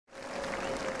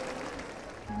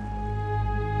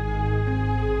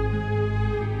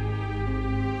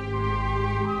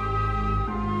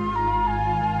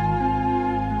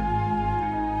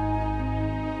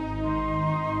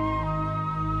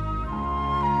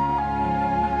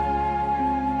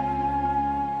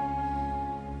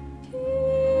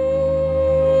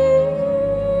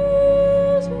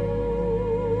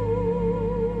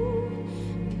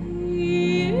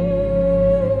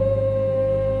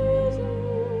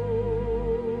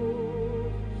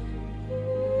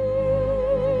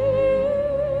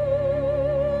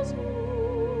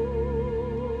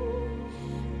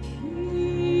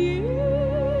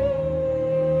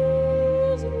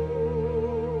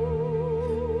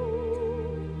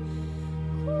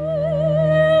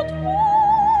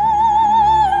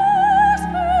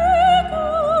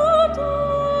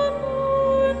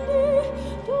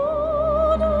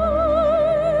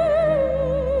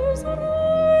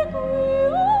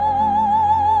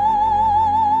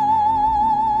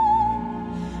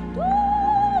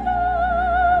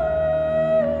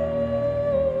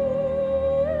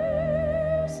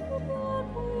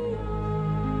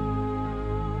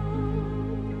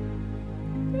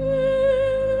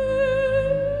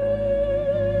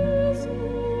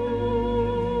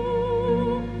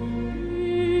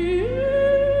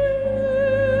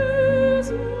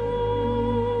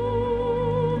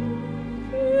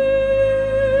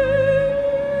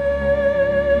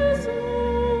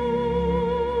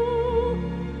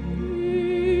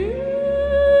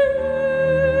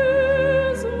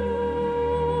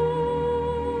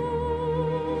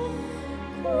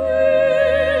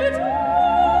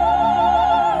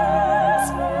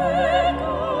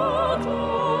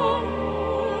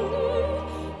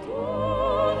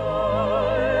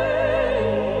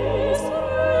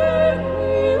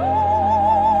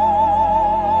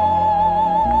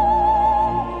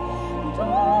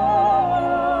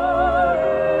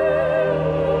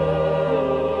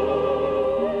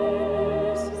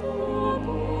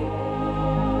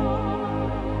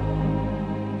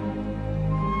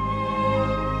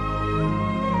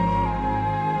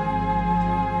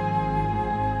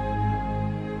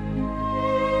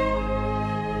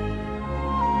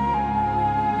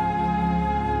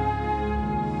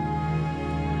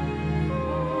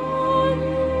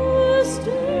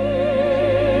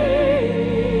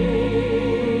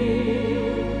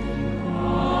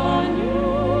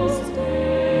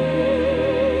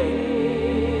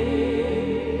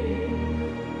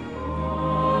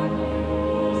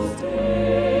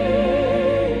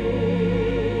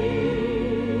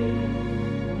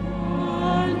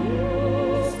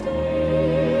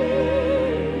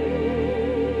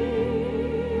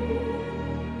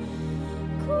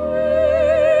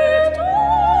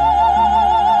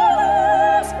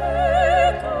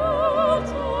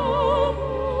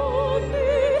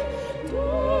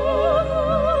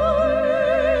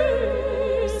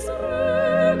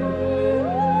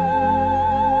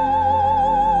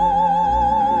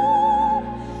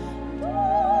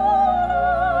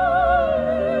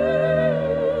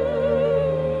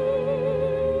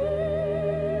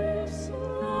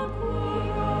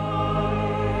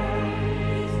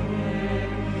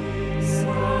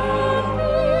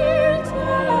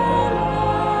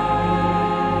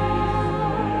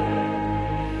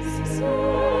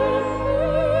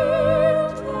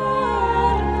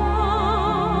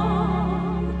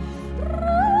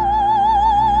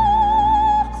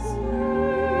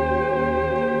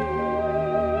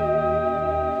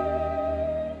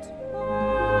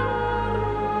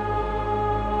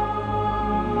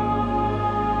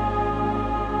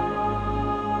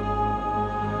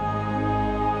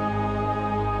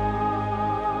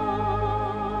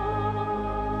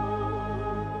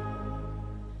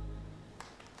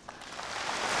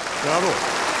Bravo.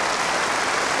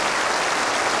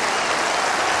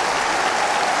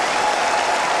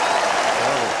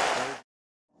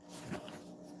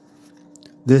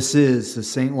 This is the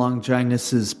St.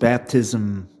 Longinus'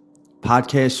 Baptism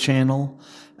podcast channel,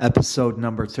 episode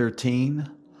number 13.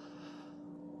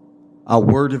 A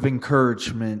word of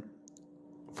encouragement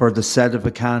for the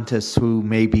Sedes who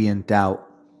may be in doubt.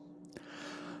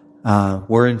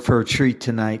 We're in for a treat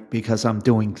tonight because I'm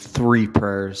doing 3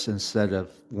 prayers instead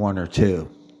of 1 or 2.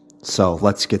 So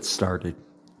let's get started.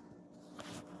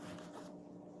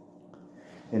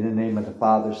 In the name of the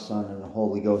Father, Son, and the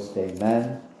Holy Ghost,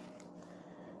 amen.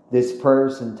 This prayer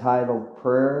is entitled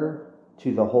Prayer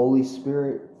to the Holy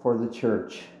Spirit for the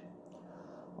Church.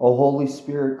 O Holy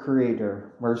Spirit,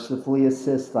 Creator, mercifully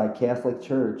assist thy Catholic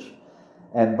Church,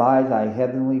 and by thy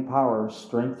heavenly power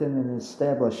strengthen and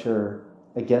establish her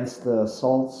against the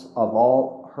assaults of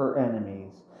all her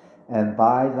enemies, and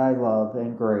by thy love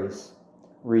and grace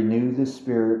renew the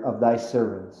spirit of thy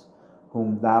servants,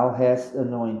 whom thou hast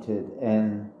anointed,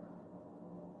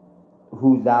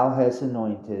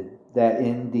 that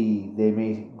in thee they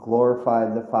may glorify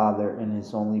the Father and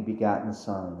his only begotten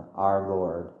Son, our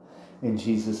Lord. In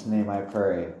Jesus' name I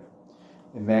pray.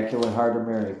 Immaculate Heart of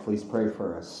Mary, please pray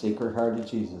for us. Sacred Heart of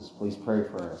Jesus, please pray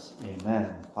for us.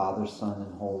 Amen. Father, Son,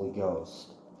 and Holy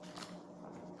Ghost.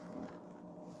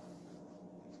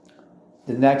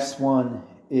 The next one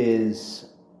is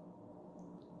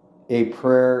a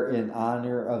prayer in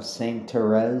honor of Saint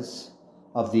Therese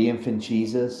of the Infant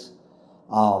Jesus.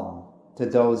 To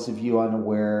those of you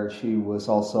unaware, she was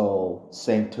also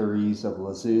Saint Therese of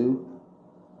Lisieux.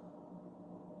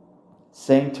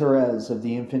 Saint Therese of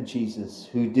the Infant Jesus,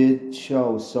 who did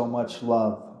show so much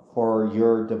love for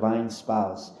your divine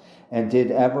spouse, and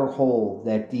did ever hold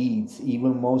that deeds,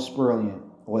 even most brilliant,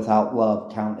 without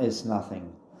love count as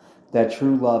nothing, that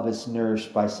true love is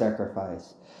nourished by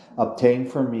sacrifice. Obtain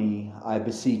for me, I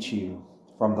beseech you,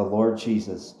 from the Lord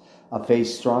Jesus, a faith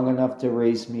strong enough to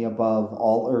raise me above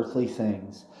all earthly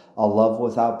things, a love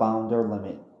without bound or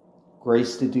limit,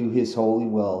 grace to do his holy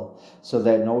will, so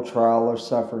that no trial or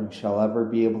suffering shall ever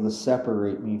be able to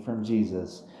separate me from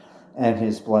Jesus and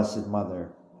his blessed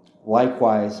mother.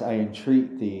 Likewise, I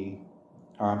entreat you,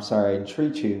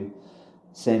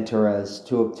 Saint Therese,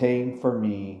 to obtain for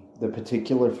me the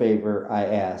particular favor I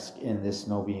ask in this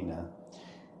novena,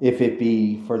 if it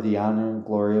be for the honor and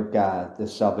glory of God, the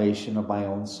salvation of my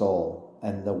own soul,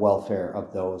 and the welfare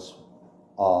of those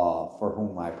for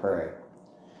whom I pray.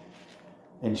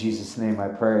 In Jesus' name I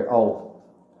pray. Oh,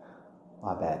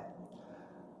 my bad.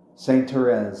 Saint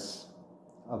Therese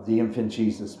of the Infant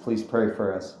Jesus, please pray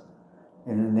for us.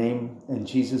 In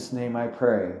Jesus' name I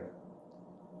pray.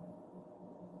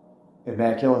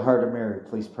 Immaculate Heart of Mary,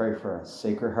 please pray for us.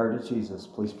 Sacred Heart of Jesus,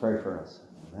 please pray for us.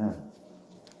 Amen.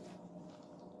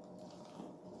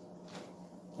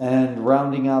 And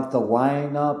rounding out the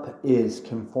lineup is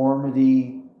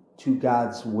conformity to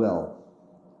God's will.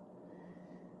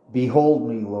 Behold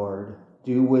me, Lord,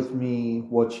 do with me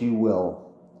what you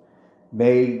will.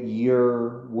 May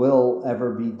your will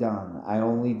ever be done. I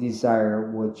only desire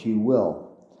what you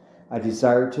will. I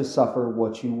desire to suffer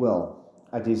what you will.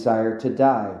 I desire to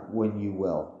die when you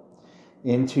will.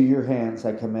 Into your hands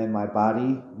I commend my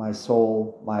body, my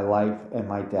soul, my life, and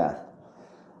my death.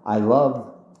 I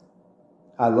love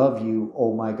you,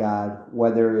 O my God,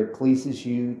 whether it pleases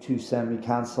you to send me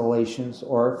consolations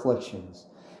or afflictions,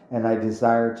 and I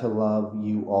desire to love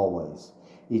you always.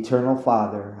 Eternal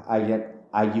Father,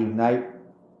 I unite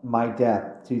my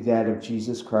death to that of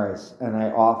Jesus Christ, and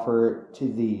I offer it to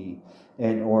thee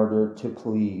in order to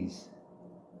please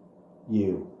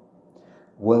you.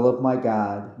 Will of my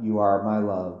God, you are my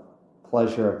love.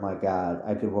 Pleasure of my God,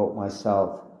 I devote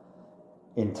myself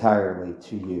entirely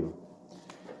to you.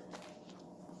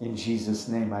 In Jesus'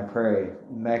 name I pray.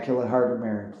 Immaculate Heart of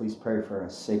Mary, please pray for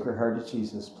us. Sacred Heart of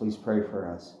Jesus, please pray for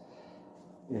us.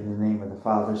 In the name of the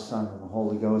Father, Son, and the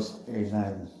Holy Ghost,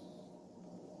 amen.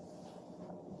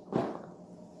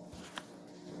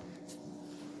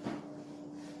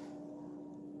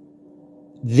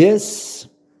 This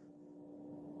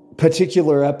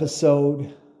particular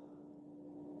episode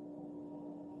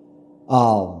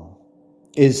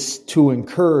is to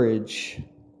encourage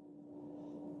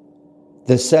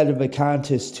the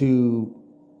Sedes who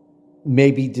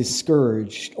may be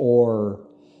discouraged or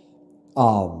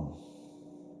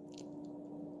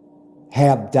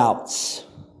have doubts.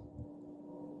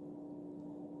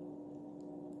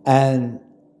 And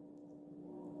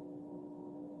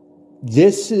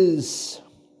this is,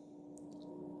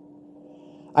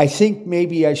 I think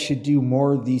maybe I should do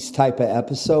more of these type of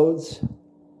episodes,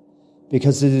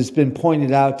 because it has been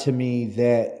pointed out to me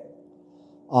that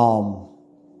Some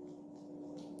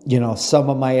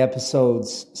of my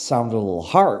episodes sound a little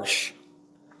harsh.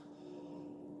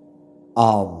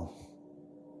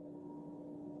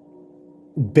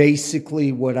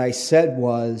 Basically what I said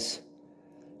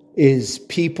is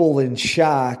people in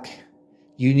shock,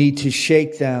 you need to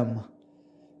shake them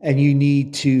and you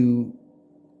need to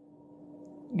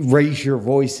raise your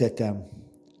voice at them.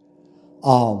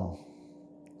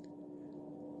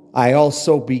 I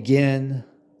also begin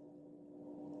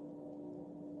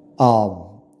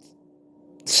some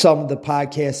of the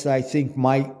podcasts that I think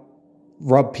might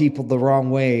rub people the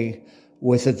wrong way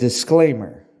with a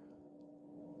disclaimer.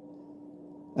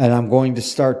 And I'm going to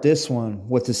start this one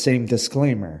with the same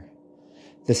disclaimer.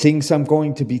 The things I'm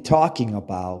going to be talking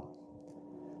about,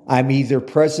 I'm either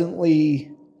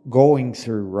presently going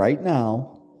through right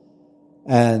now,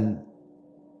 and,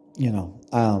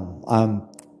 I'm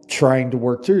trying to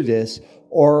work through this,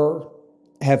 or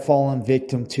have fallen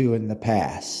victim to in the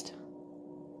past.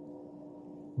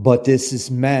 But this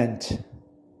is meant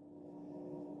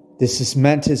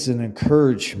as an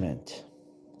encouragement.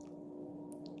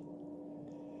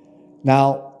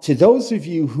 Now, to those of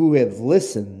you who have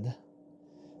listened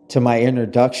to my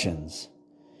introductions,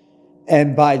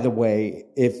 and by the way,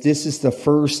 if this is the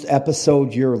first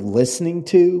episode you're listening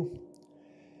to,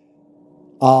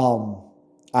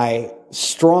 I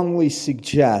strongly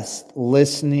suggest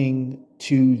listening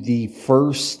to the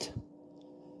first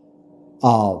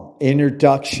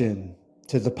introduction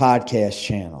to the podcast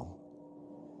channel.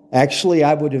 Actually,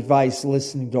 I would advise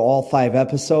listening to all 5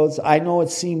 episodes. I know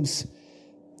it seems,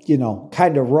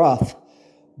 kind of rough,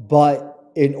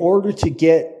 but in order to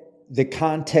get the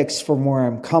context from where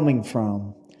I'm coming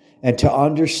from and to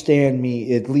understand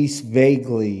me at least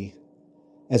vaguely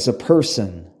as a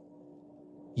person,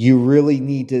 you really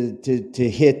need to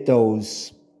hit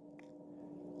those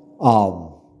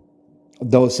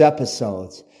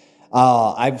episodes.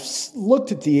 I've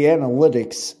looked at the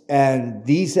analytics, and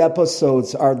these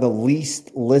episodes are the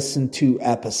least listened to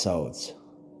episodes.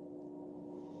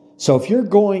 So if you're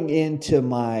going into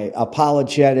my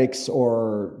apologetics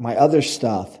or my other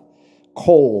stuff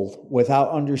cold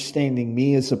without understanding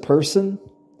me as a person,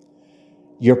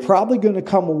 you're probably going to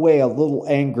come away a little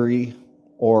angry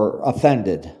or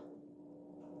offended.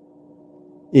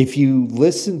 If you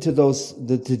listen to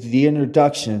the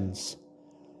introductions,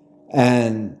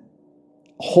 and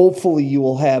hopefully you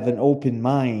will have an open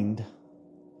mind,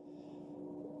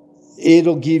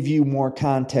 it'll give you more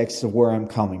context of where I'm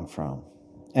coming from.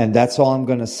 And that's all I'm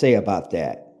going to say about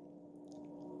that.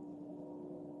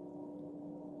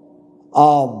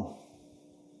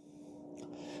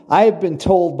 I have been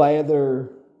told by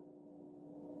other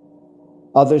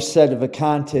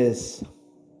sedevacantists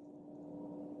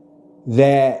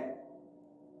that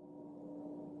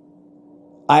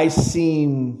I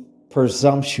seem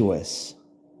presumptuous.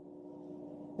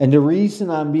 And the reason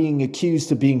I'm being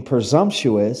accused of being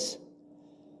presumptuous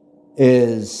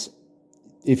is,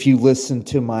 if you listen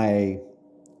to my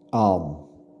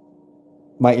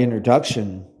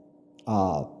introduction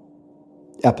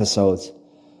episodes,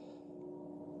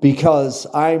 because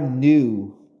I'm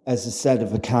new as a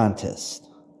sedevacantist.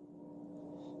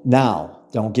 Now,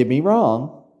 don't get me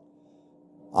wrong,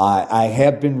 I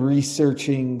have been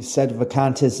researching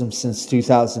sedevacantism since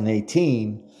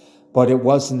 2018, but it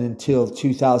wasn't until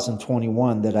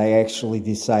 2021 that I actually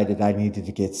decided I needed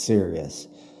to get serious.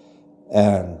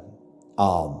 And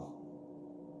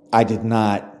I did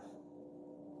not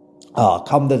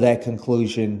come to that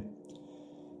conclusion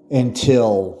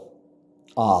until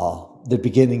the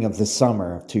beginning of the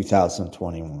summer of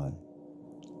 2021.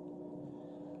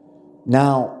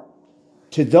 Now,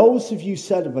 to those of you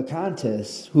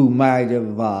sedevacantists who might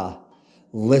have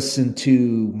listened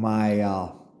to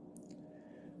my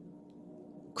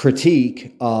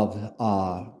critique of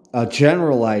a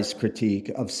generalized critique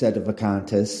of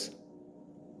sedevacantists,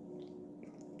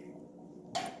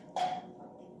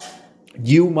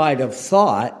 you might have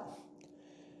thought,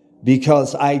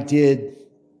 because I did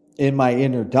in my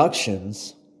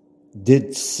introductions,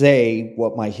 did say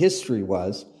what my history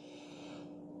was,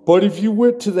 but if you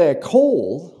went to that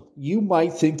cold, you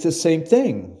might think the same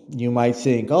thing. You might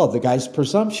think, oh, the guy's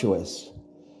presumptuous.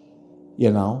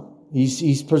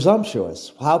 He's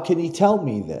presumptuous. How can he tell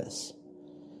me this?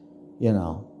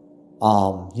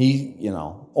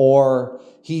 Or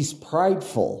he's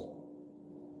prideful.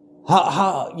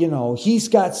 How he's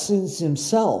got sins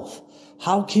himself.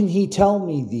 How can he tell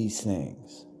me these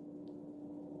things?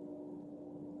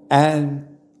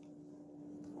 And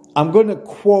I'm going to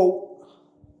quote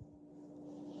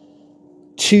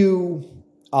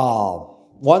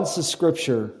one's the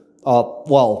scripture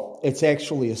it's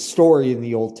actually a story in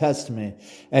the Old Testament.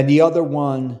 And the other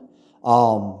one,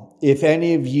 if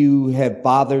any of you have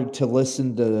bothered to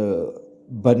listen to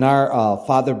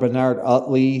Father Bernard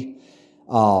Utley,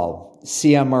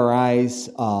 CMRI's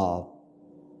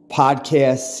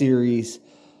podcast series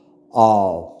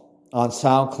on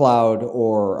SoundCloud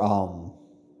or on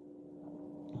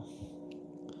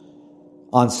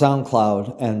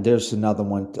SoundCloud, and there's another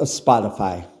one,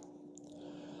 Spotify.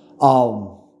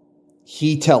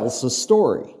 He tells a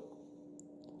story.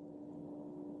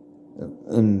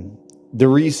 And the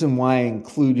reason why I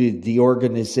included the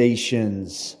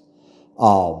organization's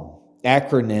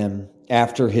acronym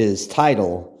after his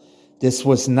title, this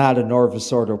was not a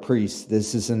Novus Ordo priest.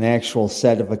 This is an actual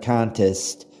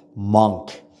sedevacantist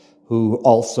monk who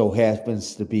also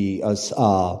happens to be,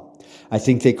 I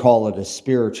think they call it a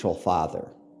spiritual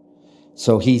father.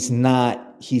 So he's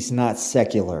not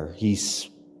secular. He's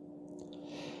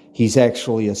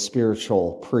actually a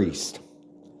spiritual priest.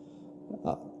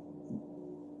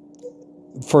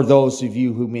 For those of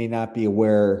you who may not be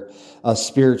aware, a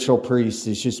spiritual priest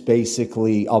is just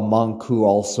basically a monk who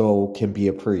also can be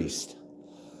a priest.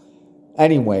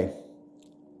 Anyway,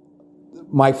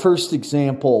 my first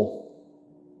example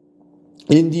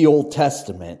in the Old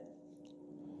Testament,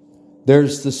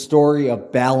 there's the story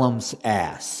of Balaam's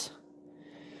ass.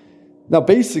 Now,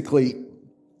 basically,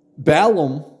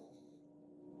 Balaam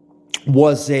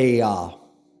was a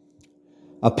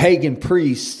pagan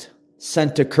priest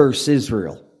sent to curse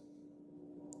Israel.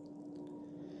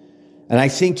 And I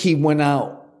think he went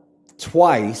out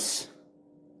twice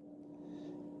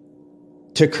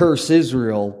to curse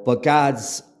Israel, but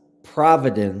God's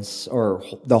providence, or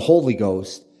the Holy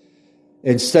Ghost,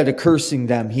 instead of cursing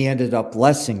them, he ended up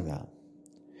blessing them.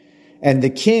 And the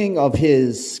king of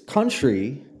his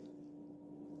country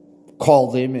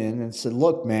called him in and said,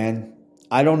 "Look, man,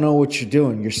 I don't know what you're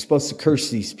doing. You're supposed to curse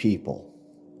these people.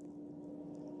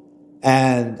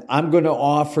 And I'm going to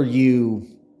offer you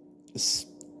a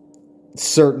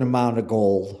certain amount of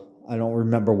gold." I don't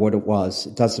remember what it was.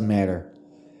 It doesn't matter.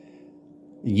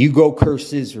 You go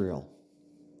curse Israel.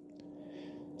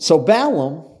 So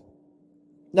Balaam,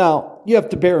 now you have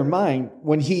to bear in mind,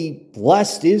 when he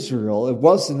blessed Israel, it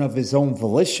wasn't of his own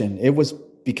volition. It was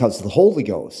because of the Holy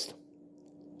Ghost.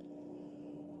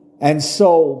 And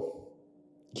so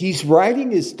he's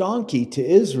riding his donkey to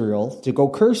Israel to go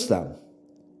curse them.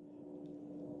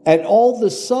 And all of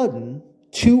a sudden,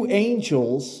 two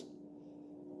angels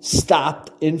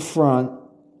stopped in front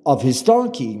of his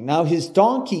donkey. Now, his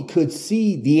donkey could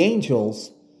see the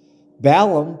angels.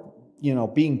 Balaam,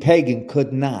 being pagan,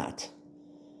 could not.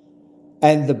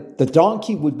 And the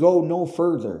donkey would go no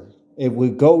further. It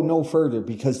would go no further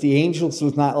because the angels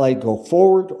would not let it go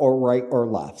forward or right or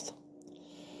left.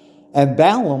 And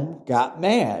Balaam got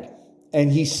mad,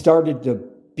 and he started to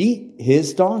beat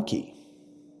his donkey.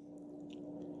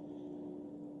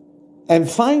 And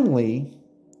finally,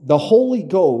 the Holy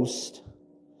Ghost,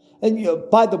 and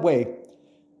by the way,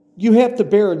 you have to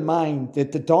bear in mind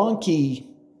that the donkey,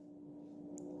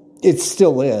 it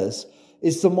still is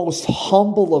the most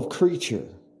humble of creature.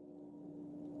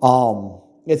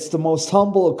 It's the most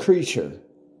humble of creature.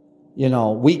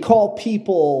 We call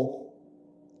people,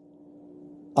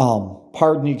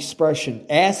 pardon the expression,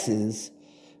 asses,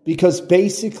 because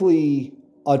basically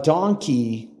a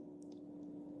donkey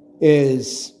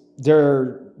is,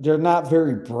 they're not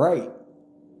very bright,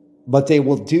 but they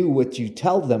will do what you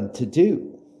tell them to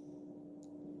do.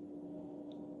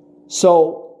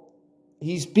 So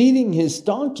he's beating his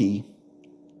donkey,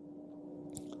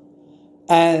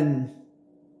 and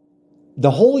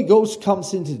the Holy Ghost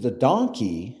comes into the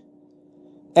donkey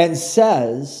and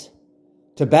says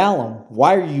to Balaam,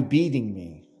 "Why are you beating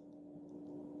me?"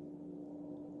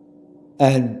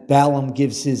 And Balaam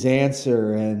gives his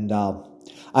answer, and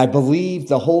I believe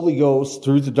the Holy Ghost,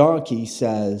 through the donkey,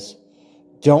 says,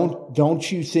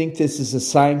 Don't you think this is a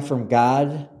sign from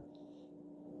God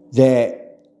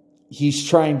that he's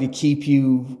trying to keep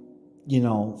you,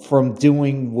 from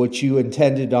doing what you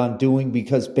intended on doing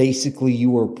because basically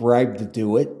you were bribed to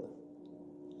do it?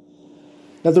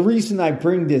 Now, the reason I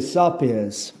bring this up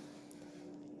is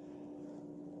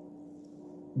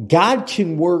God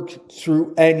can work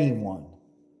through anyone,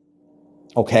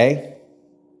 okay?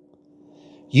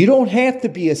 You don't have to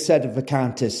be a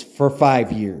sedevacantist for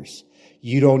 5 years.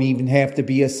 You don't even have to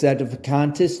be a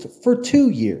sedevacantist for 2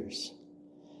 years.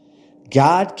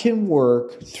 God can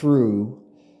work through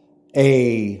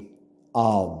a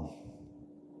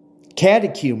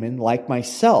catechumen like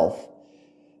myself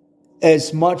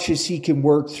as much as he can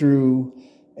work through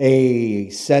a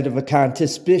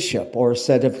sedevacantist bishop or a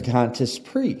sedevacantist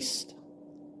priest.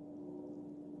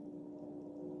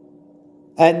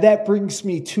 And that brings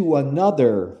me to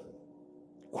another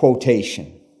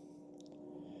quotation.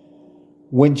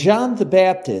 When John the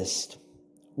Baptist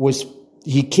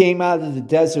he came out of the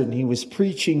desert and he was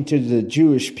preaching to the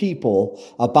Jewish people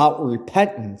about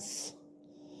repentance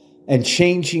and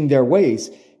changing their ways,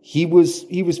 he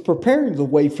was preparing the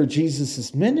way for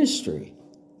Jesus' ministry.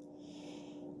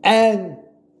 And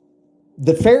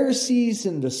the Pharisees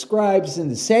and the scribes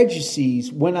and the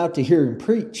Sadducees went out to hear him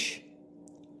preach.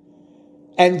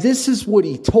 And this is what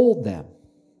he told them.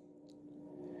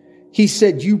 He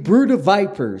said, "You brood of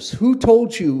vipers, who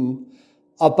told you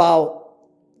about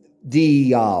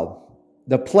the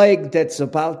plague that's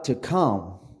about to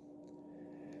come?"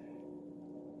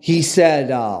 He said,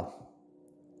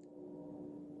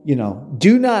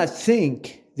 "Do not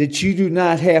think that you do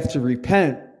not have to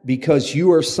repent because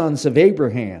you are sons of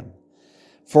Abraham.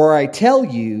 For I tell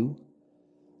you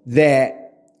that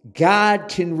God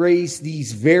can raise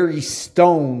these very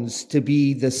stones to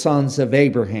be the sons of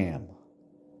Abraham."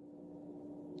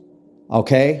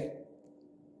 Okay?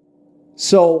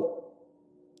 So,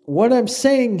 what I'm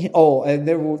saying... Oh, and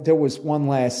there was one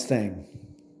last thing.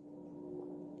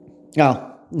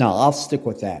 No, I'll stick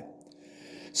with that.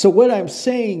 So what I'm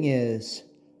saying is,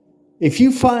 if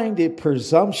you find it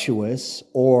presumptuous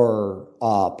or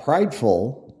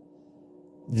prideful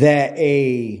that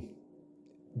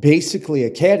basically a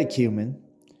catechumen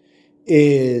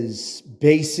is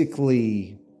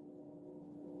basically,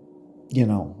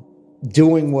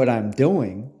 doing what I'm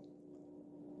doing,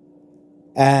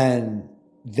 and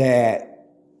that,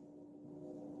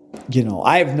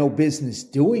 I have no business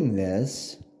doing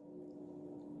this,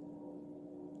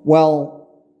 well,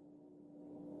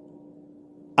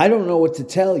 I don't know what to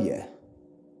tell you.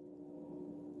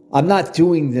 I'm not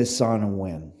doing this on a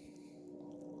whim.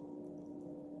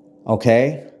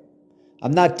 Okay?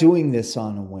 I'm not doing this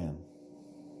on a whim.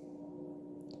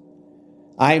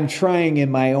 I'm trying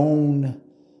in my own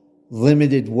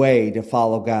limited way to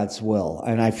follow God's will,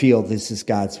 and I feel this is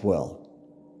God's will.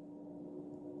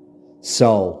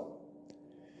 So,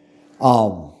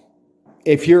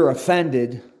 if you're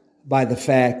offended by the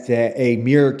fact that a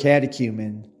mere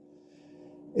catechumen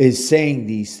is saying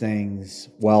these things,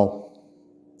 well,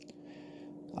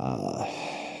 I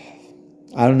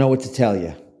don't know what to tell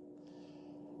you.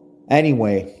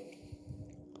 Anyway,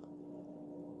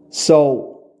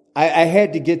 so I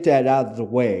had to get that out of the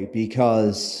way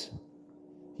because,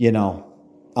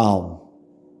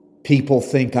 people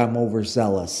think I'm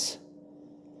overzealous.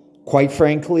 Quite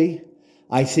frankly,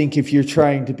 I think if you're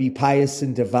trying to be pious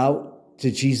and devout to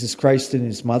Jesus Christ and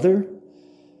his mother,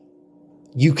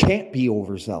 you can't be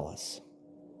overzealous.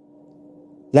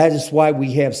 That is why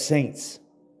we have saints.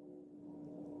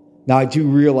 Now, I do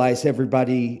realize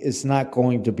everybody is not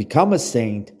going to become a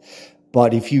saint,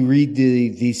 but if you read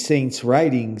the saints'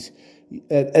 writings,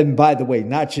 and by the way,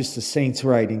 not just the saints'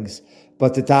 writings,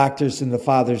 but the doctors and the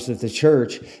fathers of the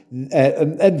church,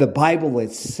 and the Bible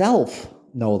itself,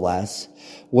 no less,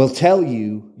 will tell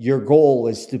you your goal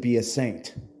is to be a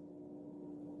saint.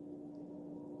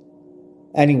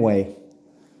 Anyway,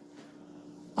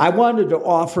 I wanted to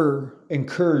offer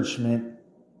encouragement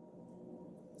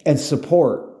and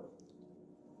support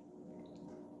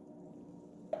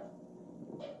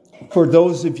for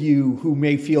those of you who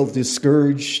may feel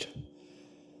discouraged,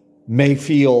 may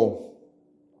feel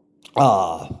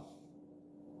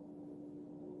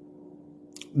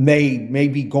may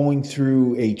be going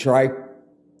through a dry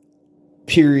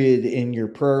period in your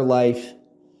prayer life.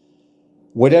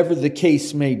 Whatever the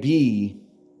case may be,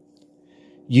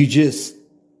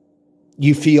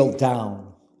 you feel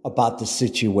down about the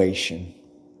situation.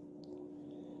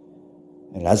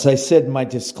 And as I said in my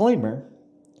disclaimer,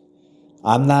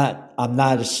 I'm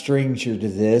not a stranger to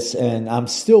this, and I'm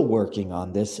still working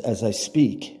on this as I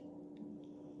speak.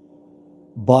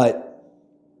 But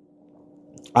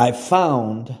I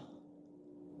found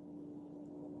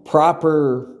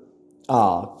proper,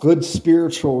 good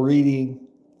spiritual reading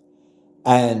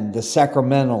and the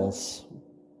Sacramentals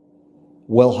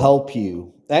will help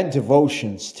you, and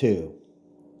devotions too.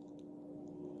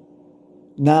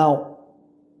 Now,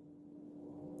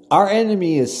 our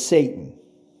enemy is Satan.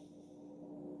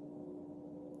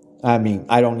 I mean,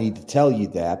 I don't need to tell you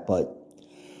that, but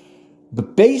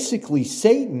basically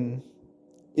Satan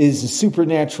is a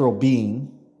supernatural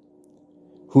being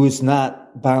who is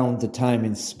not bound to time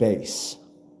and space.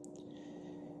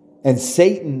 And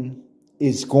Satan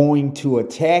is going to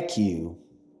attack you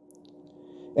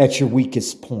at your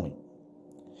weakest point.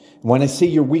 When I say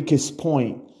your weakest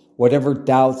point, whatever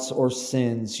doubts or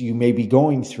sins you may be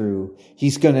going through,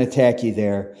 he's going to attack you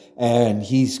there, and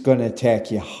he's going to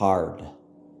attack you hard.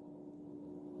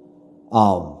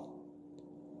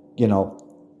 You know,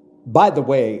 by the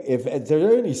way, if there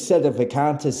are any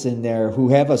Sedevacantists in there who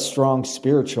have a strong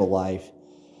spiritual life,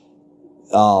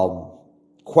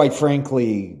 quite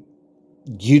frankly,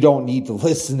 you don't need to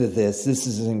listen to this. This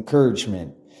is an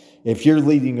encouragement. If you're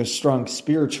leading a strong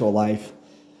spiritual life,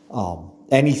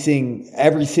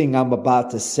 everything I'm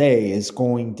about to say is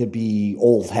going to be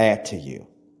old hat to you.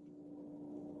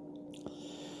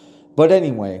 But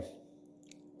anyway,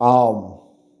 I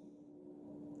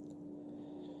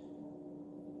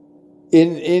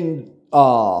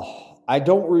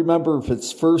don't remember if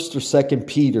it's 1st or 2nd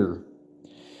Peter.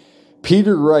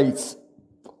 Peter writes,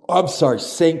 I'm sorry,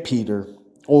 St. Peter,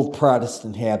 old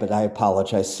Protestant habit, I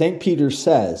apologize. St. Peter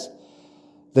says,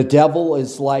 the devil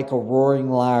is like a roaring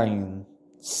lion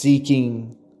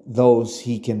seeking those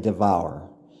he can devour.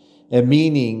 And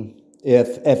meaning,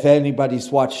 if anybody's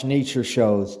watched nature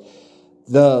shows,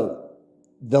 the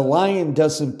lion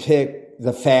doesn't pick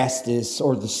the fastest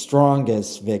or the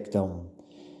strongest victim.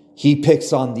 He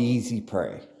picks on the easy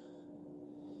prey.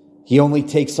 He only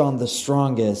takes on the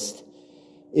strongest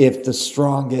if the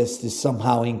strongest is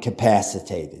somehow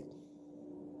incapacitated.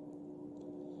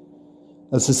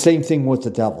 It's the same thing with the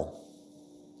devil.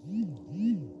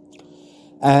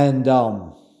 And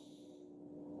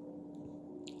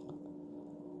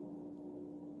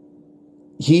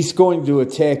he's going to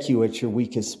attack you at your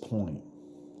weakest point.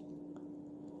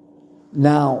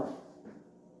 Now,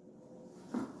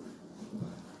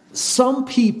 some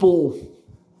people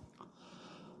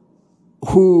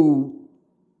who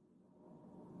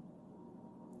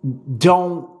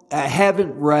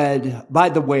haven't read, by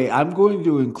the way, I'm going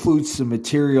to include some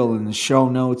material in the show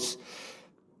notes.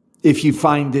 If you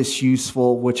find this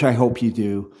useful, which I hope you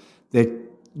do, that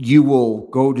you will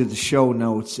go to the show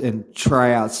notes and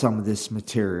try out some of this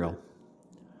material.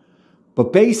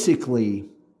 But basically,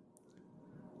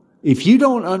 if you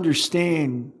don't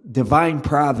understand divine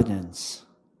providence,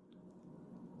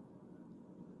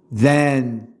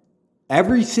 then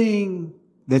everything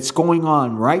that's going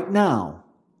on right now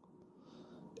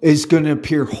is going to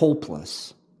appear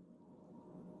hopeless.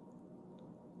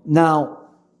 Now,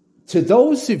 to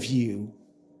those of you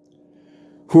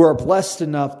who are blessed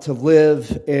enough to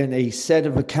live in a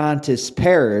Sedevacantist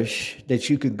parish that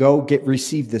you could go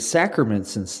receive the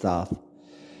sacraments and stuff,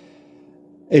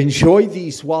 enjoy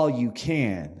these while you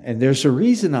can. And there's a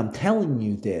reason I'm telling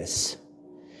you this.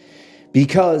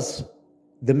 Because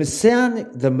the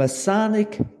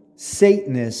Masonic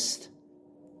Satanist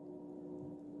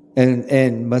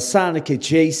and Masonic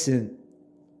adjacent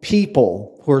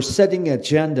people who are setting an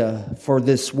agenda for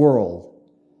this world,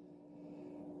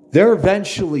 they're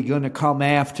eventually going to come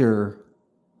after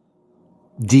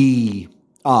the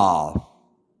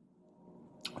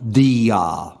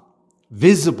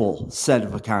visible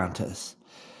Sedevacantists.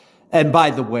 And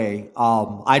by the way,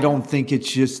 I don't think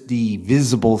it's just the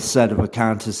visible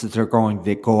Sedevacantists that they're going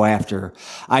to go after.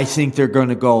 I think they're going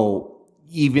to go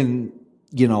even,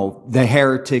 the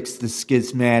heretics, the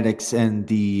schismatics, and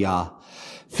the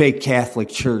fake Catholic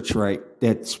Church, right,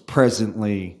 that's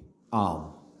presently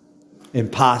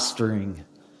impostoring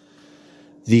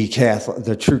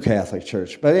the true Catholic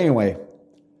Church. But anyway,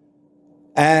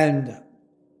 and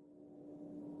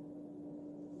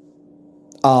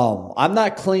I'm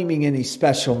not claiming any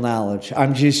special knowledge.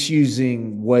 I'm just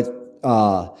using what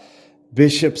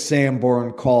Bishop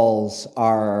Sanborn calls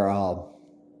our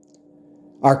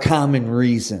common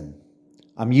reason.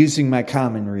 I'm using my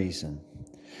common reason.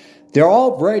 They're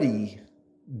already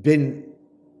been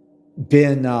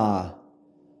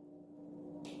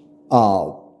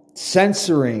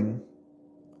censoring,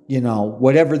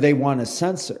 whatever they want to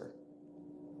censor.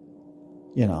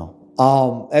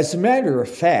 As a matter of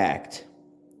fact,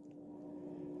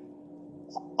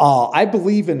 I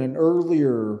believe in an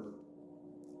earlier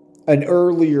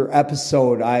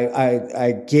episode,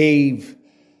 I gave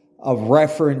a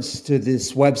reference to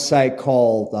this website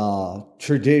called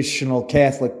Traditional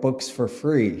Catholic Books for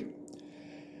Free.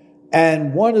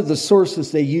 And one of the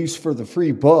sources they use for the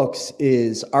free books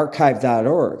is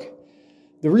archive.org.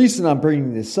 The reason I'm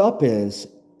bringing this up is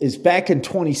back in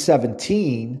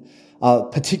 2017, a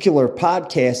particular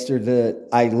podcaster that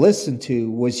I listened to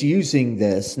was using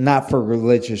this, not for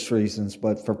religious reasons,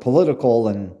 but for political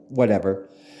and whatever,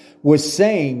 was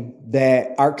saying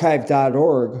that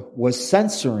archive.org was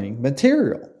censoring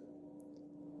material.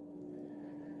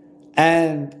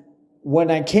 And when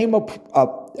I came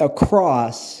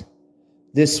across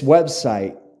this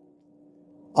website,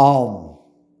 I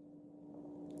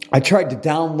tried to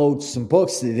download some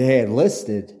books that they had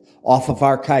listed off of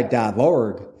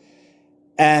archive.org,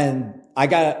 and I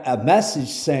got a message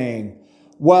saying,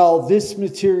 well, this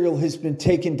material has been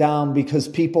taken down because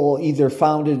people either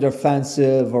found it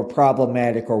offensive or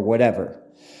problematic or whatever.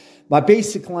 My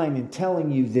basic line in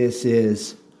telling you this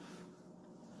is,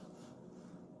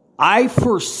 I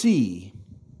foresee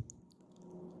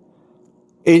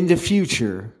in the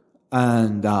future,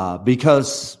 and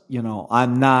because,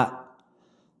 I'm not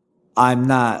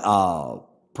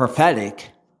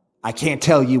prophetic, I can't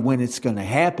tell you when it's going to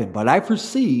happen, but I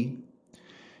foresee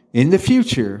in the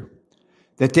future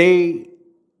that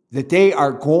they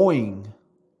are going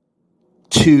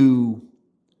to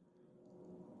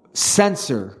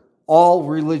censor all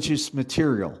religious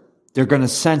material. They're going to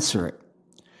censor it.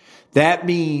 That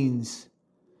means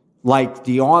like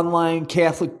the online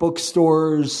Catholic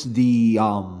bookstores, the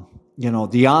online,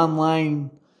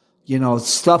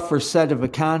 stuff for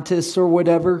Sedevacantists or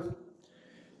whatever,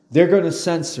 they're going to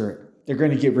censor it. They're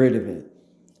going to get rid of it.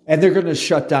 And they're going to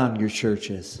shut down your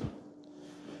churches.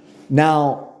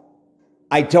 Now,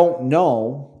 I don't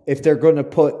know if they're going to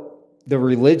put the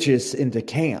religious into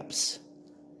camps.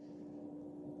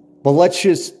 But let's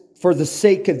just, for the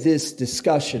sake of this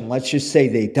discussion, let's just say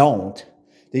they don't.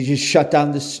 They just shut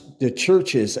down the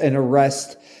churches and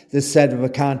arrest the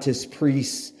Sedevacantist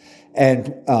priests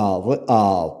and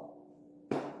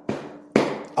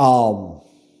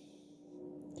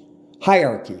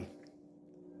hierarchy.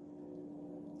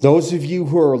 Those of you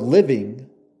who are living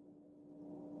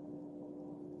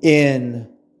in,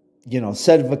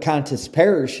 Sedevacantist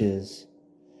parishes,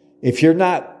 if you're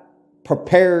not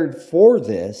prepared for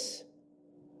this,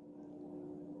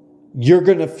 you're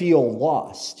going to feel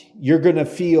lost. By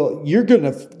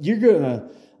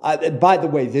the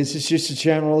way, this is just a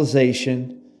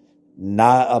generalization,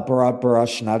 not a broad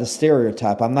brush, not a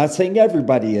stereotype. I'm not saying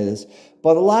everybody is,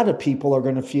 but a lot of people are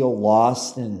going to feel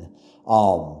lost and,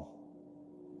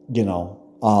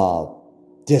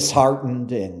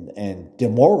 disheartened and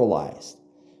demoralized.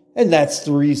 And that's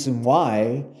the reason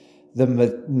why the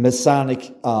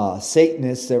Masonic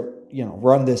Satanists that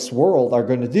run this world are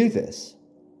going to do this.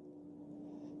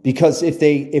 Because if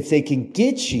they can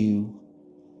get you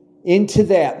into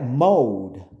that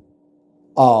mode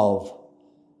of,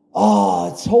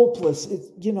 it's hopeless,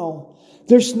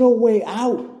 there's no way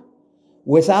out,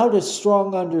 without a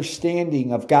strong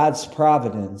understanding of God's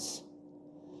providence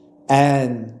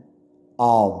and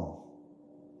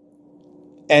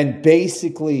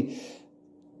basically,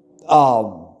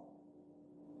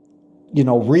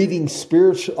 reading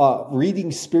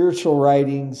spiritual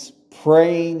writings,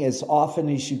 praying as often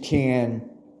as you can,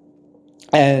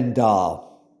 and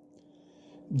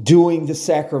doing the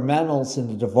sacramentals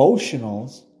and the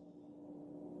devotionals,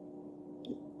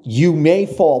 you may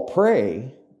fall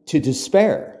prey to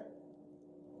despair.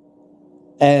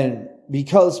 And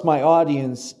because my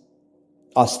audience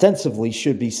ostensibly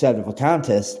should be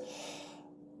Sedevacantist,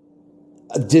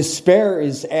 despair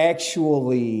is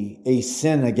actually a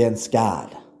sin against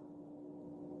God.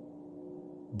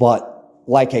 But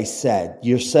like I said,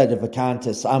 you're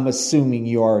Sedevacantist. I'm assuming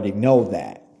you already know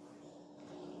that.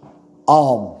 A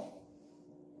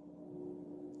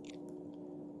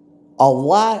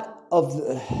lot of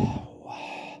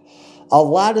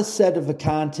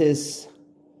Sedevacantists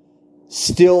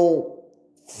still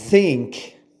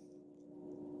think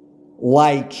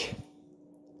like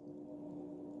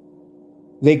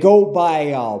they go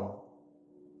by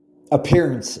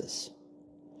appearances.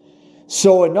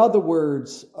 So in other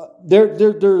words,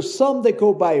 there's some that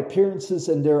go by appearances,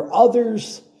 and there are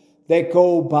others that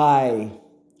go by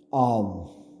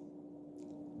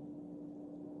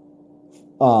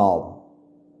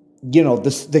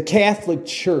the Catholic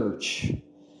Church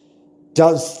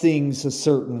does things a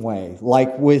certain way.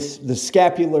 Like with the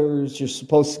scapulars, you're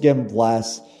supposed to get them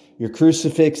blessed. Your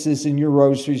crucifixes and your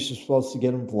rosaries, you're supposed to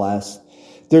get them blessed.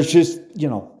 There's just,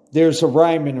 there's a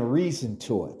rhyme and a reason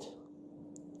to it.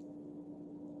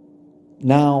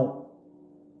 Now,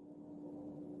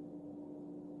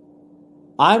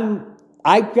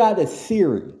 I've got a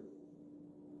theory.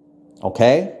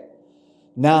 Okay?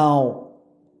 Now,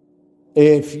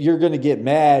 if you're going to get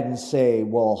mad and say,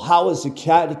 well, how is a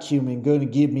catechumen going to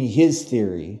give me his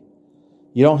theory?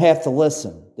 You don't have to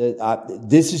listen.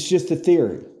 This is just a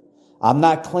theory. I'm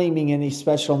not claiming any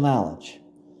special knowledge.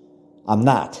 I'm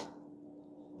not.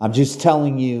 I'm just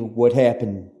telling you what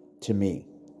happened to me.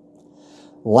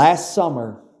 Last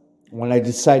summer, when I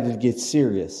decided to get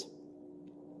serious,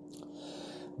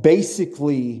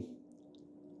 basically,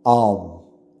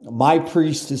 my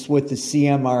priest is with the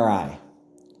CMRI.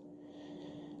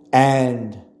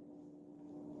 And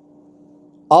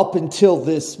up until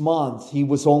this month, he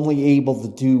was only able to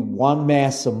do one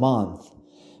Mass a month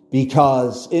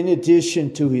because in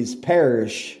addition to his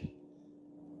parish,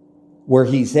 where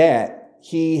he's at,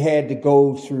 he had to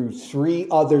go through 3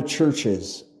 other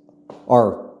churches.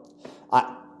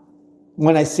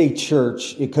 When I say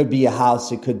church, it could be a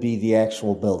house, it could be the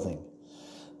actual building.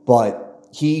 But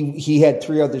he had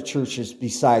 3 other churches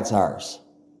besides ours.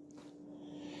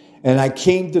 And I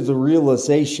came to the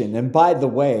realization, and by the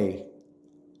way,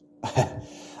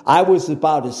 I was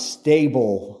about as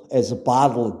stable as a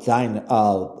bottle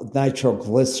of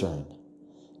nitroglycerin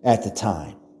at the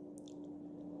time.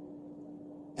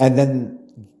 And then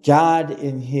God,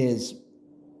 in his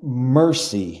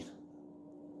mercy,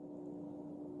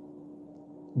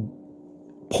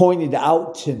 pointed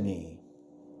out to me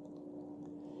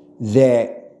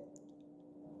that,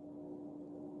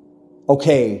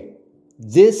 okay,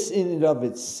 this in and of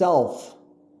itself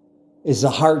is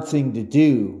a hard thing to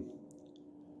do.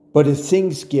 But if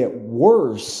things get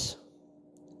worse,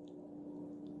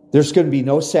 there's going to be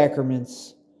no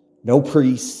sacraments, no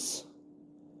priests,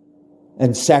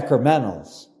 and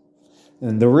sacramentals.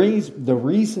 And the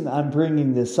reason I'm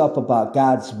bringing this up about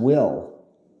God's will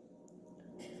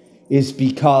is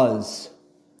because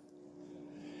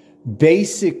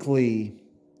basically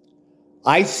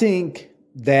I think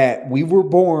that we were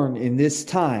born in this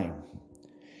time.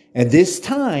 And this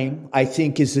time, I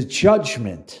think, is a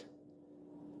judgment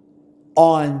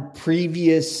on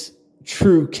previous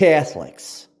true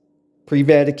Catholics,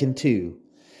 pre-Vatican II,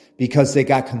 because they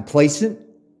got complacent,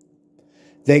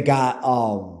 they got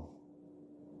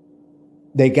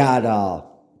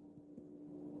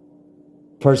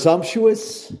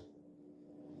presumptuous,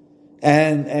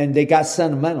 and they got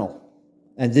sentimental.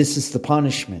 And this is the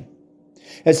punishment.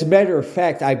 As a matter of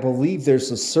fact, I believe there's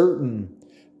a certain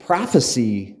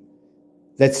prophecy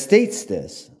that states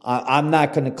this. I'm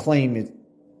not going to claim it,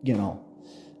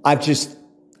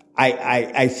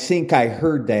 I think I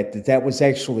heard that was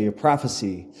actually a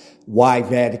prophecy why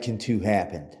Vatican II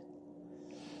happened.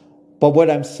 But what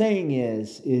I'm saying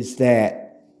is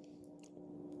that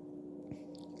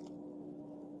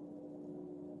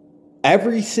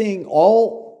everything,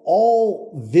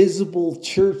 all visible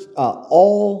church,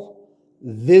 all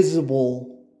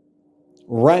visible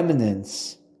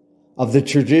remnants of the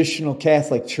traditional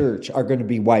Catholic Church are going to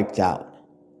be wiped out.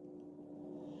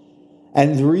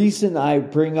 And the reason I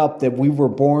bring up that we were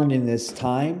born in this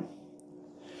time,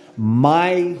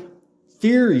 my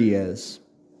theory is,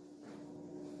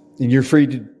 and you're free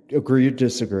to agree or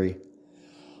disagree,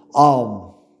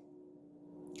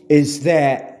 is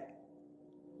that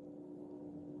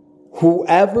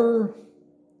whoever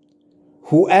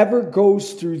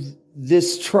goes through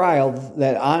this trial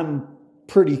that I'm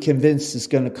pretty convinced is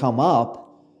going to come up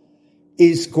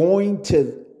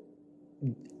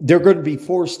they're going to be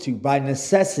forced to, by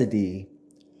necessity,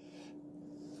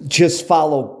 just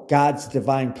follow God's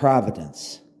divine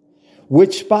providence.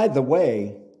 Which, by the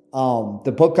way,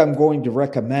 the book I'm going to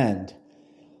recommend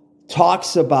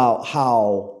talks about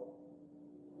how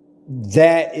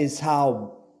that is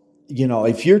how,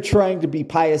 if you're trying to be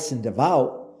pious and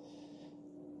devout,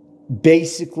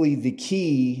 basically the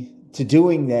key to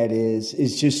doing that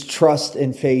is just trust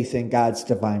and faith in God's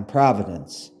divine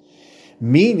providence.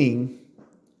 Meaning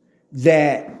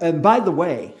that, and by the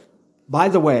way,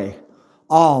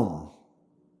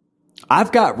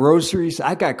 I've got rosaries,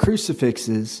 I got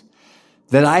crucifixes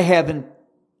that I haven't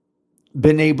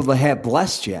been able to have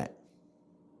blessed yet.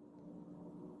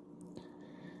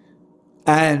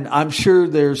 And I'm sure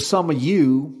there's some of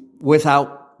you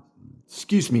without,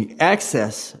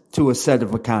 access to a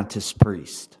sedevacantist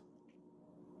priest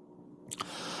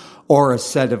or a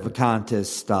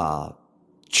sedevacantist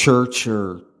church,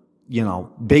 or,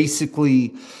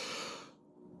 basically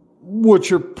what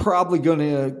you're probably going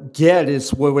to get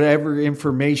is whatever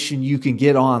information you can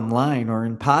get online or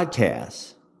in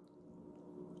podcasts.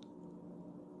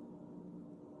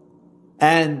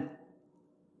 And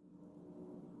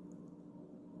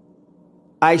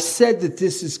I said that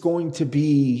this is going to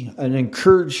be an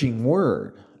encouraging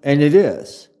word, and it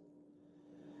is.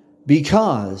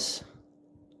 Because,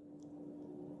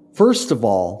 first of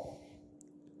all,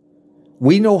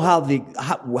 we know how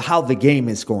the game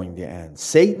is going to end.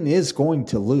 Satan is going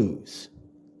to lose.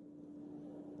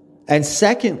 And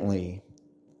secondly,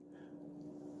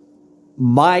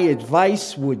 my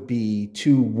advice would be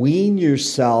to wean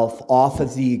yourself off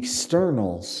of the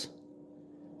externals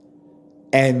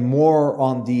and more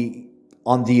on the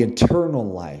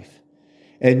eternal life.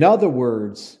 In other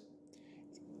words,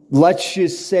 let's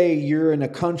just say you're in a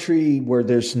country where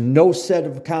there's no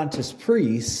sedevacantist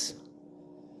priests.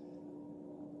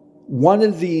 One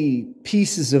of the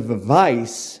pieces of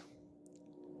advice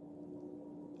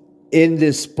in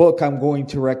this book I'm going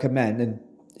to recommend, and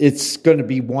it's going to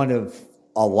be one of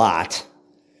a lot.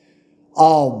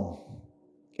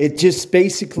 It just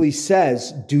basically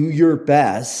says, do your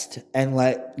best and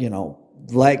let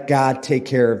God take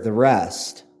care of the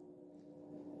rest.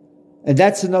 And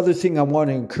that's another thing I want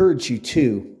to encourage you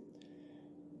to.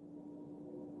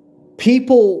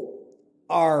 People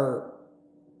are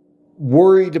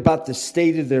worried about the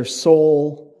state of their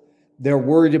soul. They're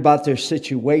worried about their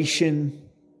situation.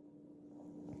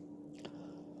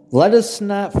 Let us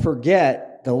not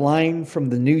forget the line from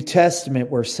the New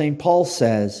Testament where St. Paul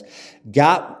says,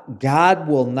 God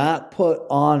will not put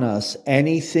on us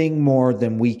anything more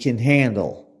than we can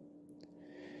handle.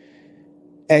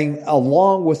 And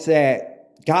along with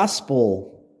that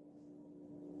gospel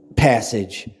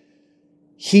passage,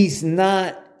 he's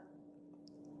not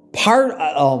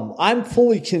I'm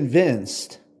fully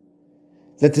convinced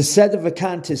that the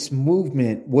Sedes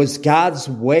movement was God's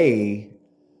way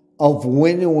of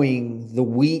winnowing the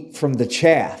wheat from the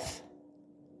chaff.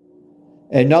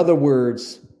 In other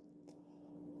words,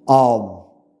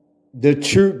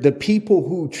 the people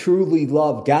who truly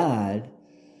love God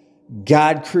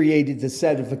created the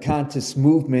Sedes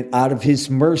movement out of his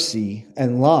mercy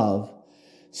and love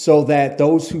so that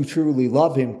those who truly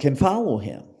love him can follow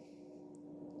him.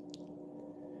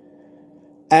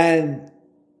 And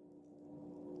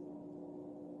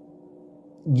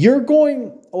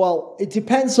it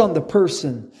depends on the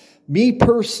person. Me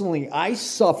personally, I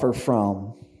suffer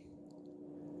from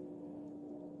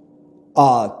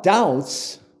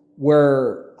doubts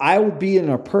where I will be in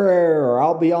a prayer or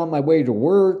I'll be on my way to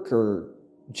work or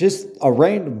just a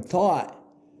random thought.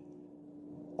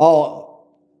 Oh,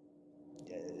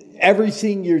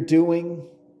 everything you're doing,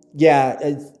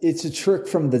 it's a trick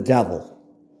from the devil.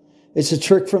 It's a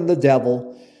trick from the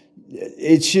devil.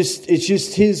 It's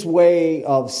just his way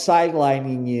of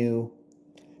sidelining you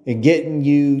and getting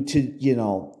you to,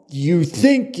 you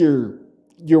think you're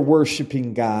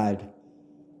worshiping God,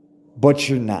 but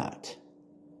you're not.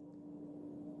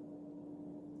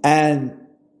 And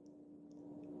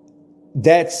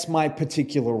that's my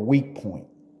particular weak point.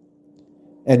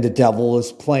 And the devil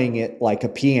is playing it like a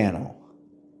piano.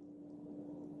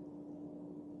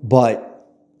 But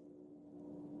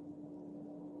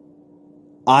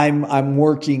I'm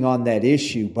working on that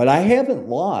issue, but I haven't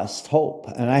lost hope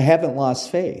and I haven't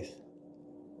lost faith.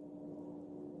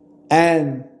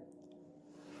 And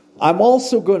I'm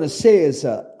also going to say as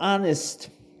an honest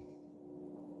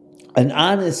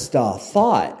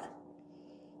thought,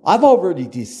 I've already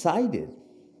decided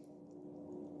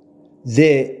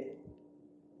that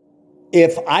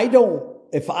if I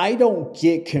don't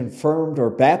get confirmed or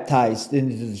baptized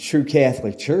into the true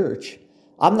Catholic Church,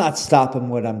 I'm not stopping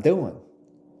what I'm doing.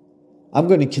 I'm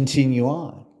going to continue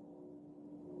on.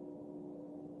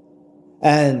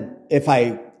 And if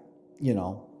I'm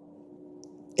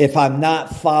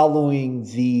not following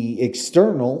the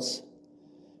externals,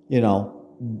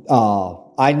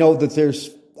 I know that there's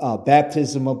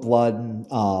baptism of blood and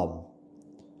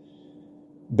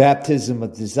baptism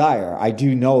of desire. I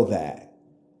do know that.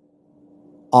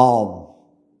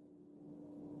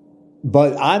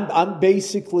 But I'm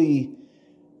basically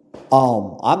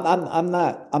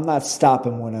I'm not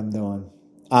stopping what I'm doing.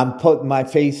 I'm putting my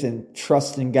faith and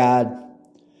trust in God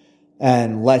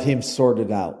and let him sort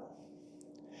it out.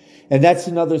 And that's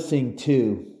another thing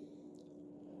too.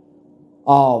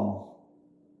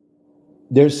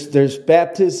 There's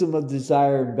baptism of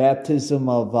desire and baptism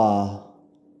of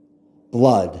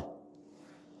blood.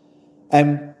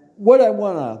 And what I'm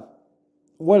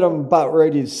about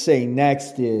ready to say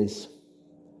next is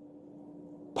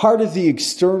part of the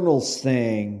externals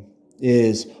thing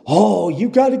is, you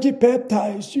got to get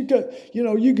baptized. You got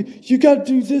to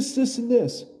do this, this, and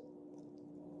this.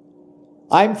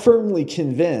 I'm firmly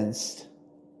convinced,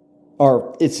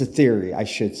 or it's a theory, I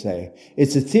should say.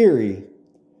 It's a theory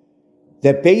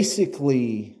that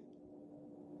basically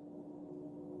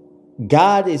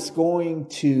God is going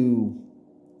to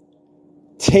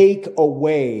take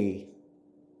away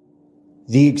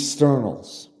the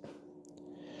externals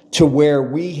to where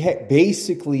we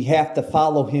basically have to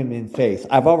follow him in faith.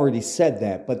 I've already said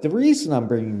that, but the reason I'm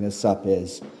bringing this up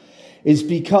is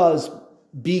because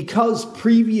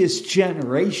previous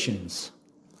generations,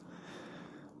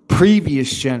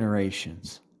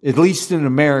 at least in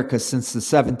America since the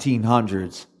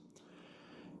 1700s,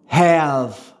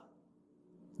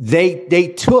 they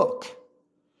took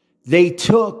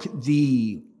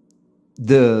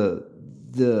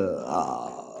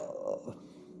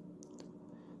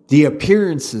the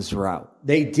appearances route.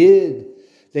 They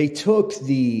took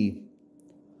the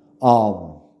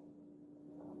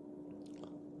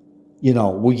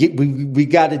we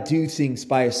got to do things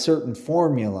by a certain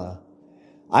formula,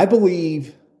 I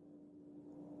believe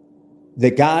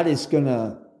that God is going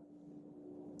to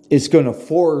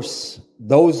force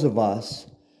those of us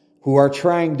who are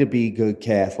trying to be good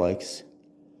Catholics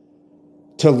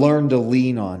to learn to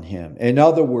lean on Him. In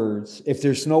other words, if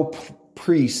there's no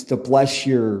priest to bless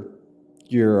your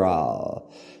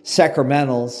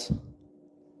sacramentals,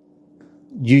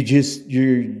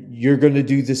 you're going to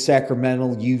do the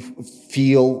sacramental you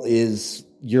feel is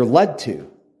you're led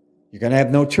to. You're going to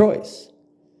have no choice.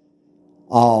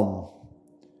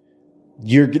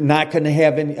 You're not going to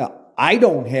have any. I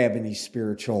don't have any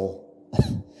spiritual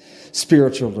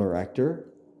director.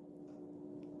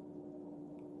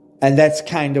 And that's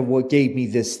kind of what gave me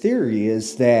this theory,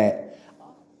 is that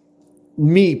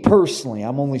me personally,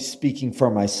 I'm only speaking for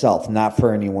myself, not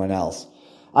for anyone else.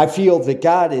 I feel that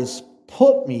God has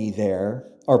put me there,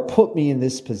 or put me in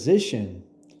this position,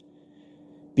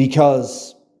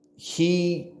 because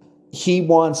He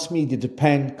wants me to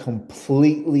depend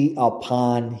completely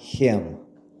upon Him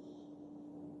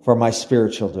for my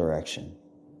spiritual direction.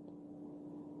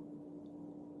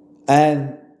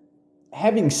 And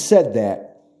having said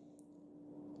that,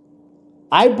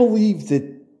 I believe that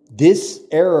this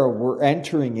era we're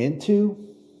entering into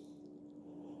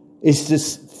is to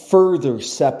further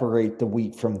separate the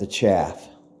wheat from the chaff.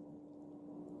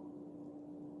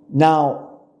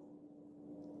 Now,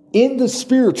 in the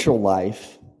spiritual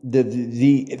life,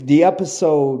 the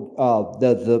episode,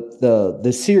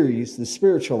 the series, The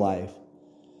Spiritual Life,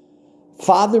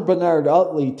 Father Bernard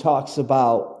Utley talks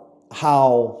about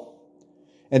how,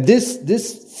 and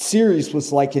this series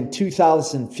was like in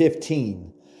 2015,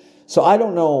 so I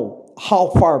don't know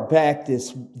how far back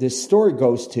this story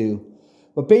goes to,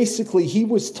 but basically he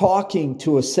was talking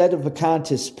to a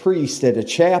Sedevacantist priest at a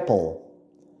chapel,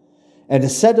 and the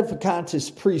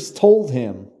Sedevacantist priest told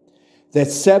him that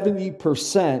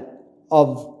 70%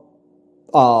 of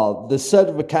the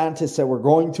Sedevacantists that were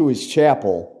going to his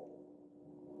chapel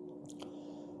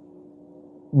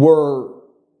were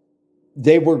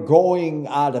going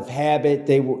out of habit.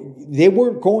 They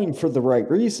weren't going for the right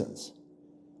reasons.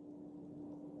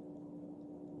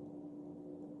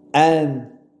 And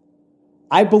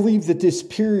I believe that this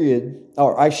period,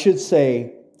 or I should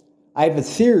say, I have a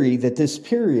theory that this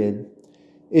period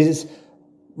is,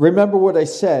 remember what I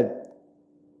said,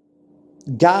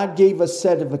 God gave us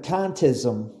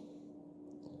Sedevacantism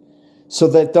so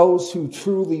that those who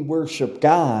truly worship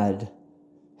God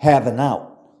have an out.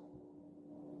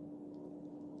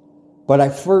 But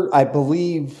I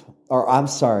believe, or I'm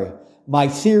sorry, my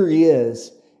theory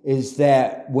is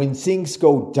that when things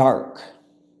go dark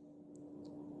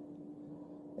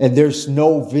and there's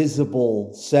no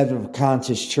visible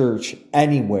Sedevacantist church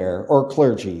anywhere or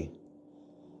clergy,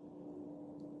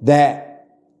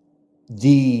 that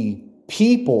the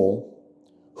people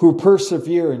who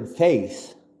persevere in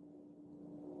faith,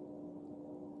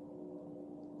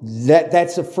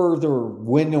 that's a further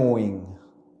winnowing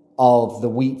of the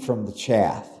wheat from the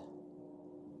chaff.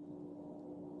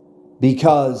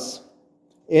 Because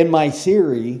in my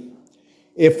theory,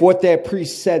 if what that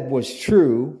priest said was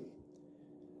true,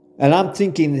 and I'm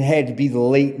thinking it had to be the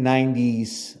late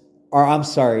 90s,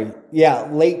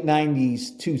 late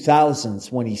 90s,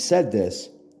 2000s when he said this,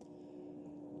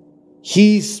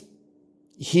 he's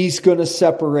going to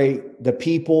separate the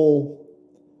people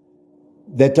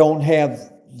that don't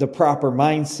have the proper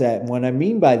mindset. And what I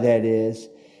mean by that is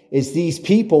these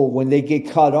people, when they get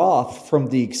cut off from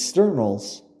the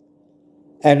externals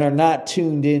and are not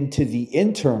tuned into the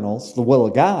internals, the will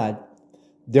of God,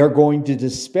 they're going to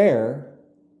despair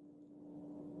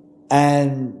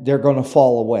and they're going to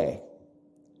fall away.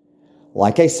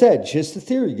 Like I said, just a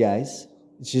theory, guys.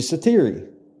 It's just a theory.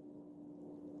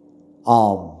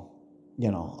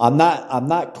 I'm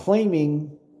not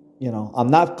claiming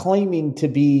to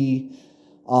be,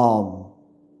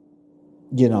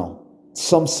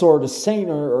 some sort of saint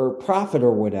or prophet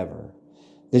or whatever.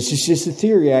 This is just a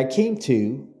theory I came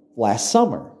to last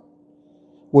summer,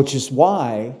 which is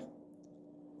why,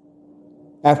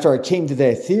 after I came to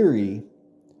that theory,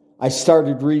 I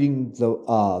started reading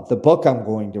the book I'm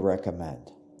going to recommend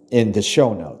in the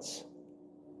show notes.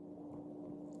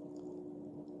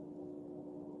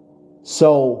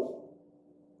 So,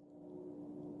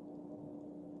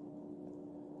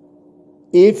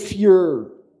 if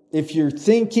you're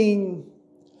thinking,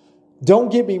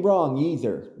 don't get me wrong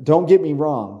either. Don't get me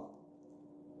wrong.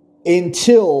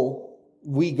 Until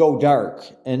we go dark.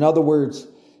 In other words,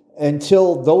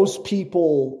 until those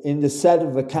people in the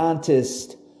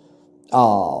Sedevacantist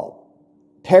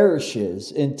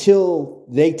parishes, until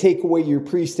they take away your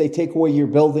priest, they take away your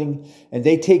building, and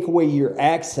they take away your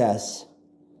access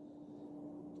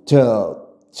to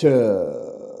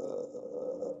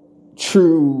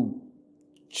true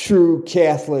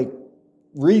Catholic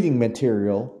reading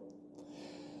material.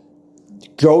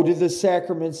 Go to the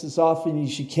sacraments as often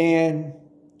as you can.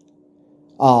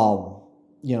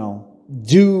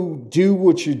 Do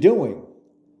what you're doing.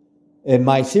 In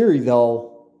my theory,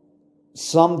 though,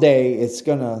 someday it's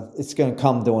gonna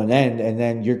come to an end, and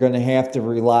then you're gonna have to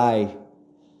rely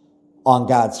on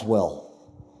God's will.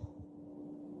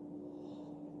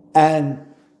 And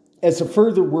as a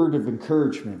further word of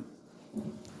encouragement,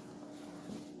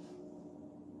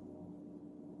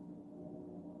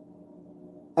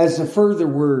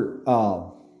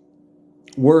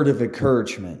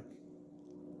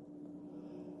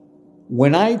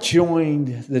 when I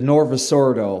joined the Novus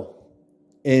Ordo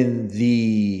in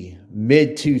the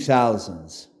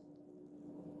mid-2000s,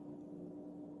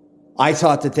 I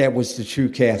thought that was the true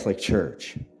Catholic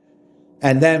Church.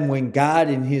 And then when God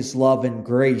in His love and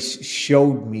grace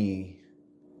showed me,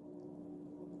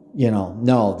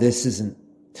 no, this isn't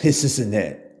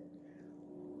it.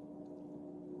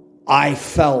 I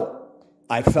felt,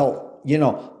 I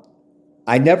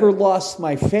never lost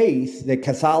my faith that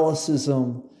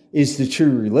Catholicism is the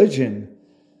true religion,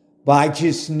 but I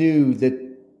just knew that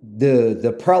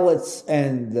the prelates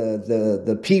and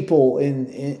the people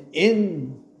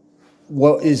in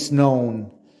what is known,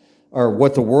 or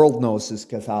what the world knows as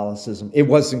Catholicism, it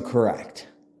wasn't correct.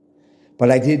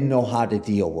 But I didn't know how to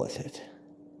deal with it.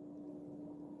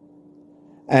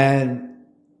 And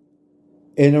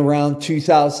in around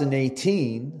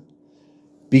 2018,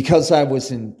 because I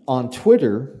was on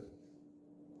Twitter,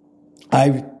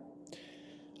 I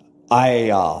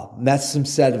met some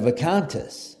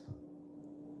Sedevacantists,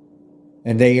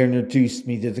 and they introduced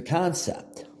me to the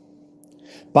concept.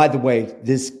 By the way,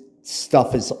 this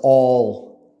stuff is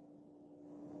all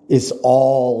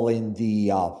in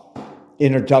the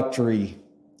introductory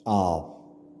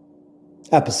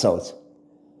episodes.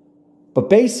 But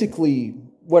basically,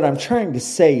 what I'm trying to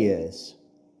say is,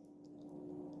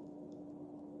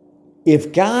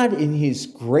 if God in His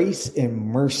grace and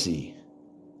mercy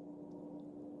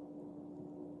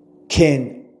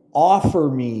can offer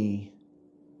me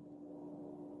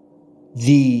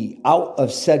the out of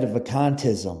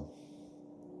sedevacantism,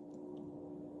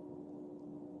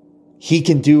 He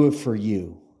can do it for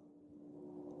you.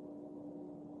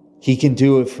 He can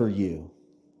do it for you.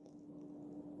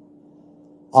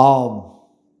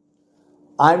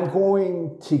 I'm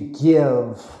going to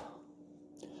give,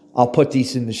 I'll put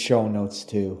these in the show notes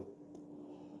too.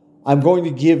 I'm going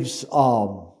to give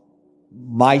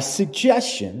my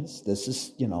suggestions. This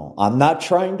is, I'm not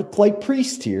trying to play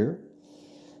priest here.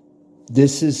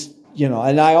 This is,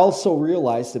 and I also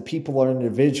realize that people are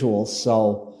individuals,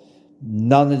 so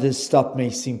none of this stuff may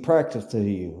seem practical to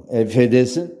you. If it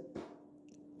isn't,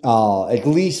 at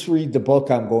least read the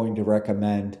book I'm going to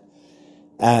recommend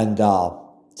and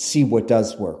see what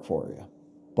does work for you.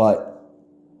 But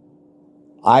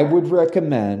I would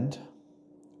recommend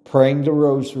praying the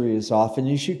Rosary as often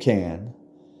as you can.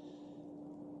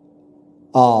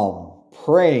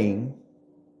 Praying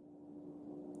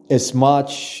as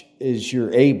much as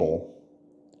you're able.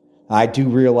 I do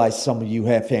realize some of you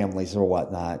have families or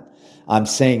whatnot. I'm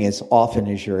saying as often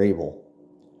as you're able.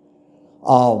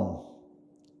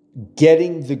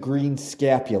 Getting the Green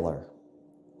Scapular.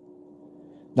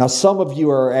 Now, some of you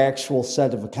are actual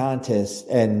Sedevacantists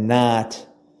and not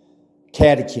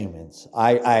catechumens.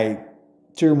 I,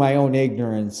 through my own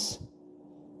ignorance,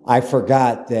 I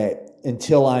forgot that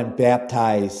until I'm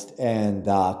baptized and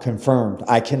confirmed,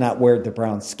 I cannot wear the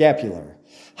Brown Scapular.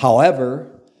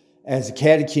 However, as a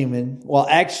catechumen, well,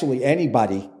 actually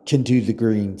anybody can do the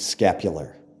Green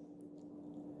Scapular.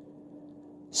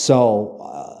 So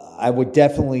I would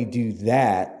definitely do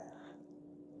that.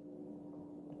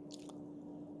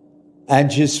 And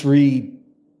just read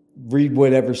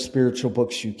whatever spiritual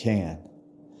books you can.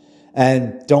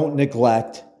 And don't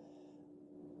neglect.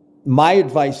 My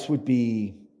advice would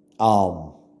be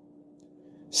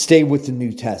stay with the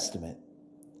New Testament.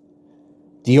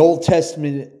 The Old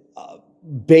Testament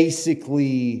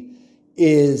basically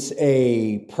is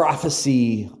a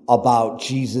prophecy about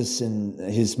Jesus and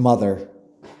His mother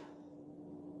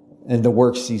and the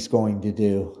works He's going to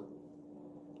do.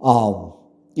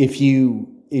 If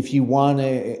you want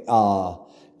to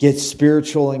get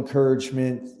spiritual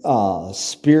encouragement,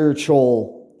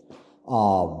 spiritual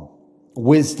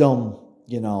wisdom,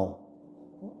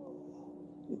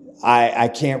 I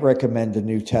can't recommend the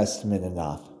New Testament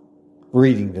enough.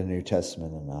 Reading the New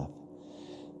Testament enough.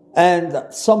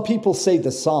 And some people say the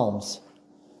Psalms.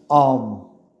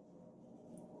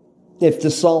 If the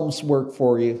Psalms work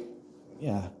for you,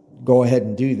 yeah, go ahead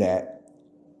and do that.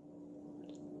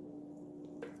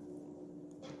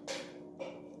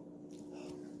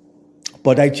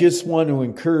 But I just want to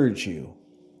encourage you,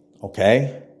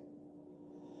 okay?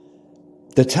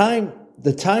 The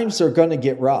times are going to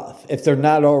get rough, if they're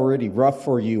not already rough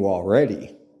for you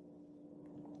already.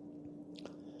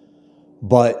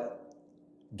 But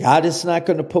God is not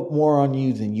going to put more on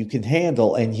you than you can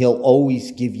handle, and He'll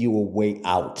always give you a way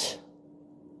out.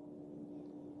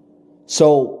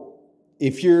 So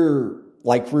if you're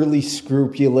like really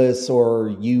scrupulous, or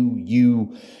you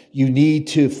need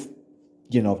to,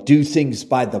 do things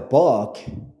by the book,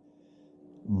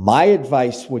 my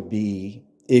advice would be,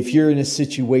 if you're in a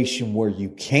situation where you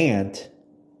can't,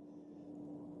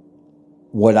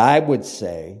 what I would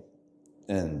say,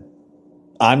 and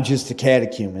I'm just a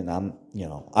catechumen, I'm,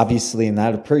 obviously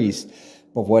not a priest,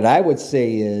 but what I would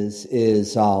say is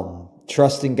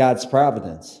trust in God's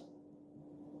providence.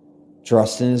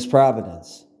 Trust in His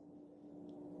providence.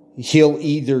 He'll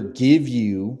either give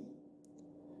you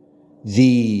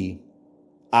the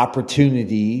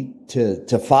opportunity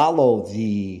to follow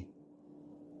the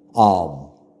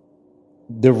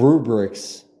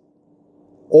rubrics,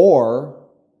 or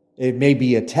it may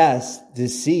be a test to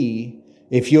see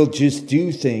if you'll just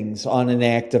do things on an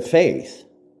act of faith.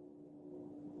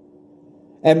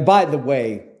 And by the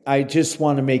way, I just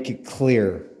want to make it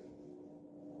clear.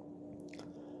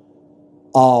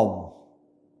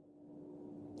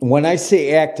 When I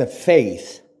say act of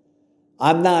faith,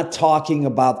 I'm not talking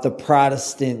about the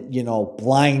Protestant,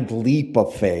 blind leap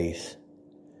of faith.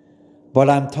 What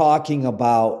I'm talking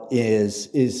about is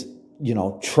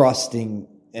trusting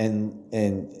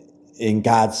in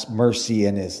God's mercy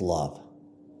and His love.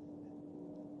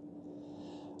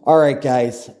 All right,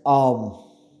 guys.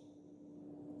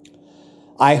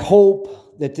 I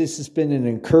hope that this has been an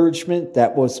encouragement.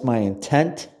 That was my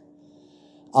intent.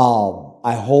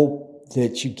 I hope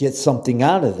that you get something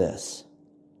out of this.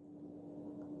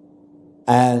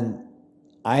 And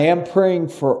I am praying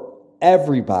for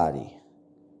everybody.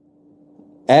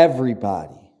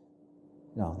 Everybody.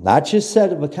 No, not just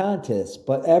Sedevacantists,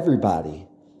 but everybody.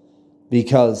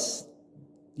 Because,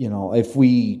 if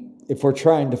we're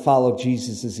trying to follow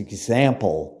Jesus'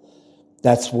 example,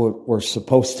 that's what we're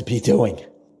supposed to be doing.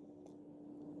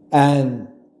 And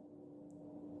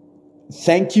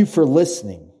thank you for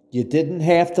listening. You didn't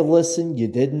have to listen. You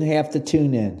didn't have to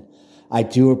tune in. I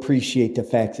do appreciate the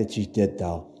fact that you did,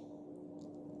 though.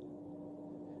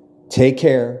 Take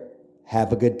care.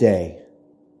 Have a good day.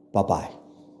 Bye-bye.